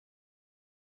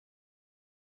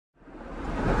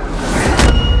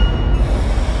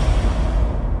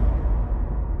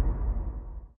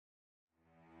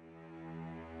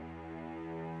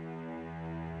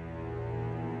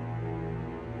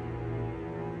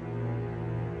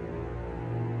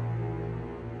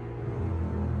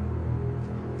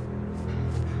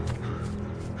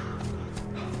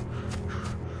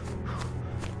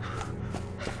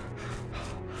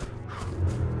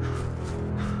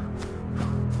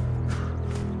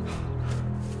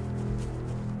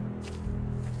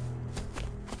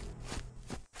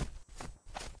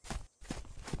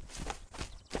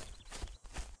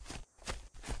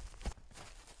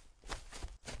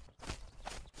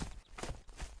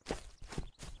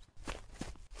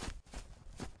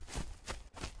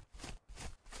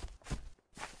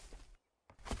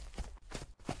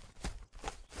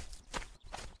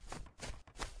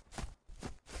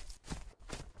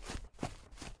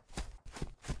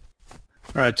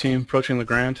Alright team, approaching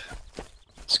LeGrand.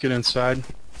 Let's get inside.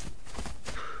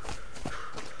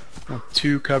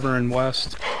 2 covering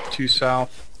west, 2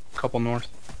 south, a couple north.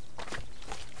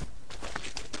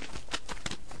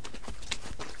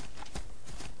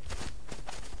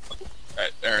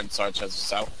 Alright, Aaron Sarge has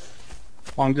south.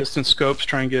 Long distance scopes,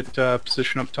 try and get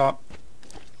position up top.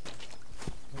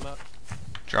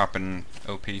 Dropping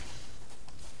OP.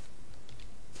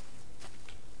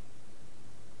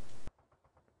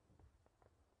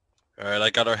 Alright, I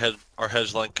got our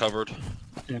hedge line covered.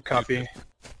 Yeah, copy.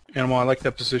 Animal, I like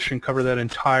that position. Cover that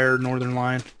entire northern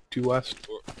line, due west.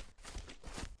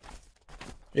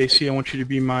 AC, I want you to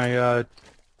be my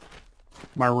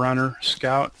my runner,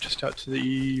 scout, just out to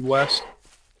the west.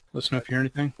 Let us know if you hear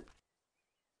anything.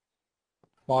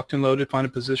 Locked and loaded, find a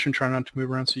position, try not to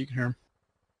move around so you can hear them.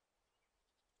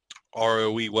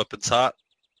 ROE weapons hot.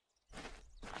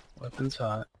 Weapons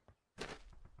hot.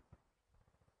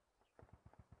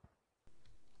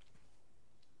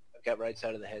 I've got right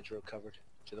side of the hedgerow covered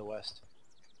to the west.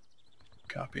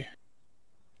 Copy.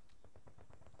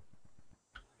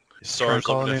 Sarge,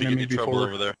 call let me know an if you get enemy any trouble before-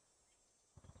 over there.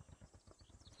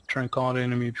 Try and call it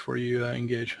enemy before you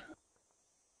engage.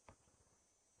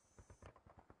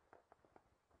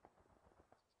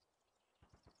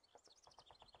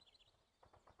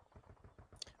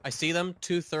 I see them,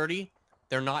 230.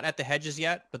 They're not at the hedges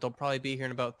yet, but they'll probably be here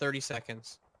in about 30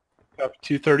 seconds. Copy.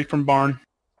 230 from barn.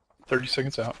 30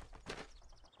 seconds out.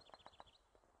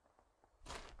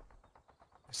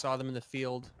 I saw them in the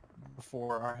field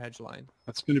before our hedge line.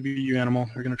 That's going to be you, Animal.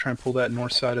 They're going to try and pull that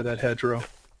north side of that hedgerow.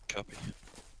 Copy.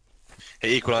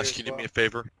 Hey Equinox, can you do me a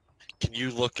favor? Can you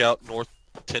look out north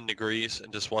 10 degrees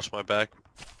and just watch my back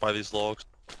by these logs?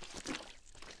 I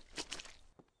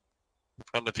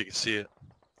don't know if you can see it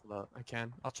or not. I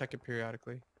can. I'll check it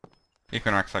periodically.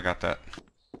 Equinox, I got that.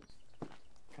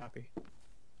 Copy.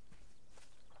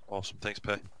 Awesome, thanks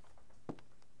Pay.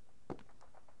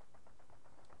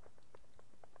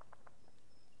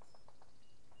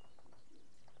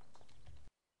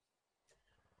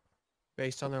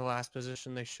 Based on their last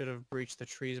position, they should have breached the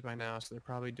trees by now, so they're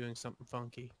probably doing something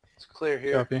funky. It's clear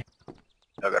here. Copy.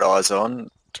 I've got eyes on,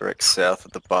 direct south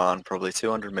of the barn, probably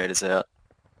 200 meters out,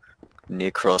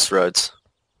 near crossroads,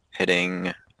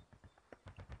 heading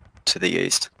to the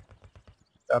east.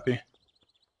 Copy.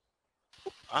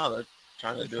 Oh, they're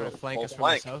trying to They're do trying a to flank full us from the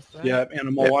flank. south then? Yeah,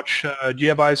 Animal, Yep. watch. Do you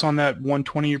have eyes on that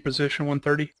 120 your position,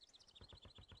 130?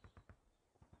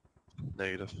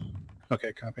 Negative.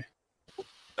 Okay, copy.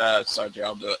 Sarge,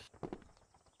 I'll do it.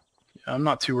 Yeah, I'm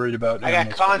not too worried about I got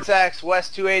Animal's contacts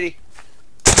west 280.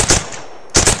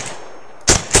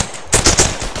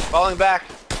 Falling back.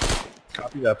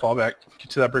 Copy that. Fall back. Get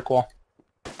to that brick wall.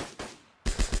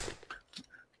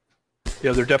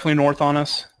 Yeah, they're definitely north on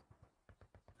us.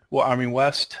 Well, I mean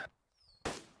west.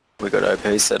 We got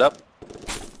OP set up.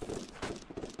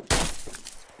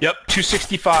 Yep,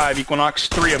 265. Equinox,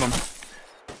 3 of them.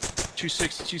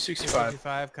 260, 265.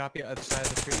 255, copy, other side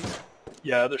of the trees.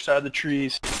 Yeah, other side of the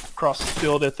trees. Across the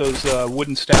field at those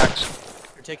wooden stacks.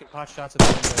 They're taking pot shots at the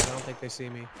windows. I don't think they see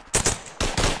me.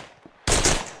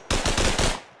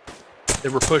 They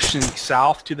were pushing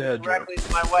south to the hedgerow. Directly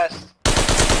to my west.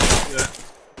 Yeah,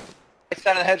 Right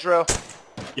side of the hedgerow.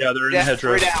 yeah, they're in Yeah, the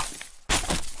hedgerow. 3 down.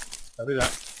 Copy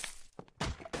that.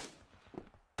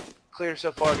 Clear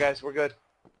so far, guys. We're good.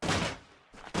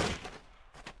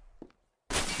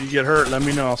 If you get hurt, let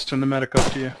me know. I'll send the medic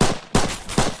up to you.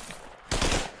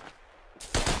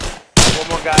 One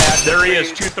more guy out. There he is,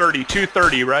 230,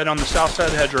 230, right on the south side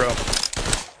of the hedgerow.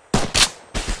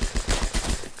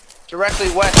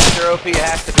 Directly west of their OP. It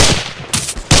has to be.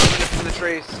 Moving it from the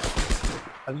trees.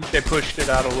 I think they pushed it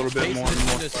out a little bit Base more. of this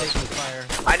More window's taking fire.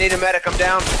 I need a medic. I'm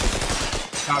down.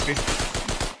 Copy.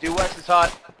 Due west is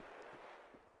hot.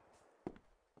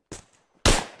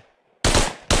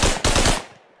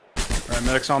 Alright,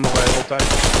 medic's on the way. Hold tight.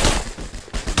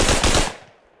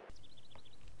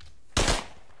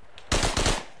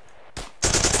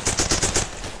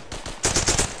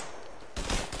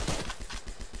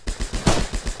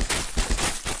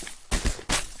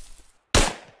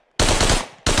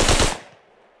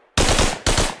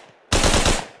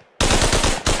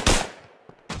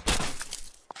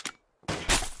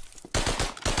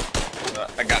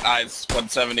 I got eyes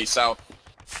 170 south.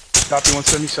 Copy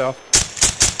 170 south.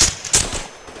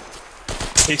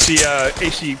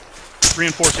 AC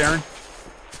reinforce Aaron.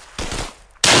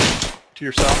 To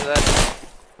your south. That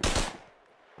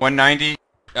 190,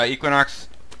 Equinox.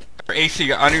 Or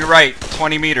AC, on your right,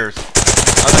 20 meters.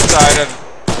 Other side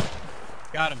of...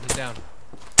 Got him, he's down.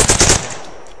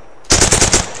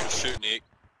 Shoot, Nick.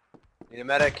 need a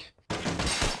medic.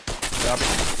 Copy.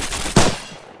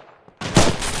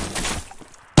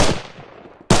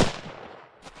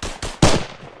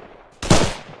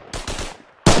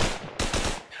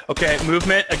 Okay,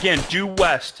 movement again. Due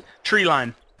west, tree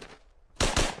line.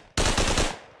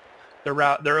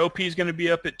 Their OP is going to be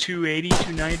up at 280,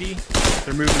 290.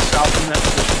 They're moving south from that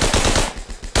position.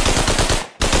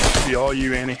 Should be all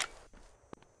you, Annie.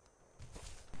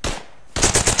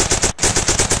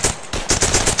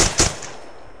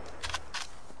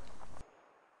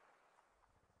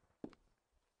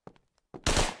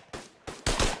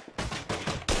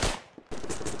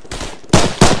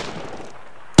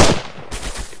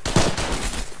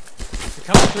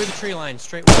 Coming through the tree line,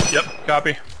 straight west. Yep,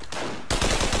 copy.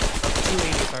 280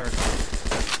 if I recall.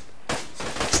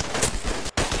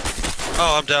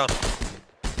 Oh, I'm down.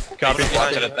 Copy.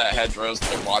 Watching at that hedgerows.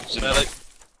 They're watching it.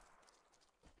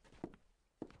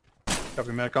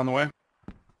 Copy, medic on the way.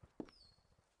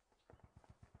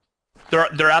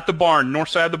 They're at the barn, north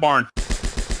side of the barn.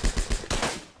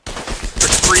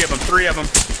 There's three of them.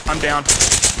 I'm down.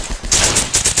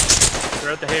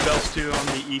 They're at the hay bales too on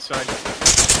the east side.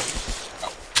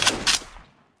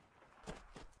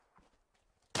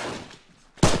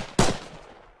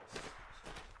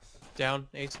 Down,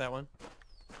 ace that one.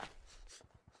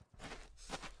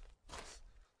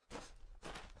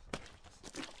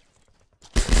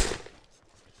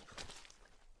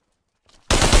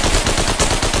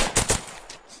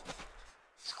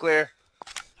 It's clear.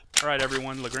 Alright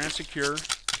everyone, Legrand secure.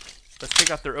 Let's take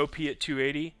out their OP at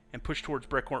 280 and push towards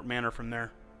Brecourt Manor from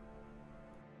there.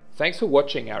 Thanks for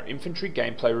watching our infantry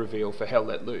gameplay reveal for Hell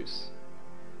Let Loose.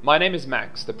 My name is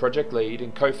Max, the project lead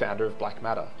and co-founder of Black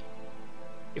Matter.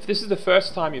 If this is the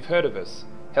first time you've heard of us,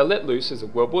 Hell Let Loose is a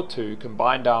World War II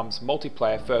combined arms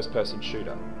multiplayer first-person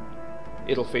shooter.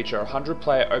 It'll feature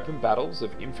 100-player open battles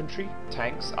of infantry,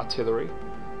 tanks, artillery,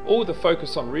 all with a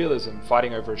focus on realism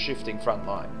fighting over a shifting front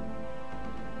line.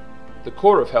 The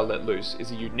core of Hell Let Loose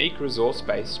is a unique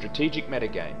resource-based strategic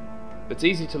metagame that's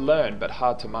easy to learn but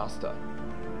hard to master.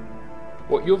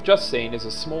 What you've just seen is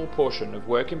a small portion of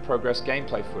work-in-progress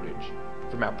gameplay footage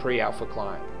from our pre-alpha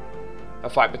client. A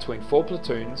fight between 4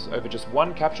 platoons over just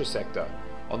one capture sector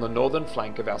on the northern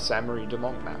flank of our Saint-Marie de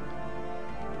Monk map.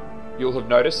 You'll have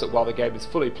noticed that while the game is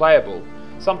fully playable,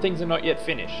 some things are not yet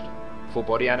finished. Full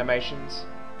body animations,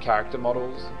 character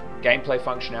models, gameplay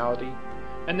functionality,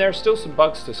 and there are still some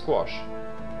bugs to squash.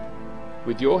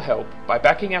 With your help, by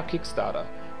backing our Kickstarter,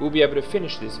 we'll be able to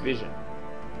finish this vision.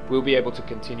 We'll be able to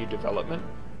continue development,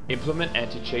 implement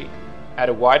anti-cheat, add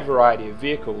a wide variety of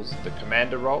vehicles, the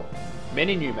commander role,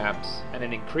 many new maps, and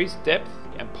an increased depth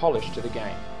and polish to the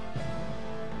game.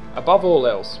 Above all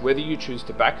else, whether you choose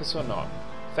to back us or not,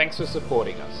 thanks for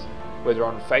supporting us, whether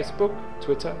on Facebook,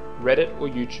 Twitter, Reddit or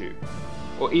YouTube,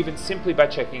 or even simply by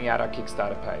checking out our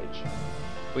Kickstarter page.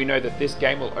 We know that this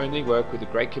game will only work with a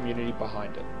great community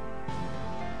behind it.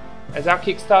 As our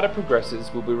Kickstarter progresses,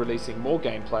 we'll be releasing more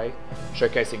gameplay,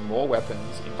 showcasing more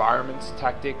weapons, environments,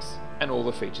 tactics, and all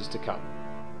the features to come.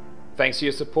 Thanks for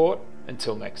your support,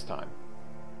 until next time.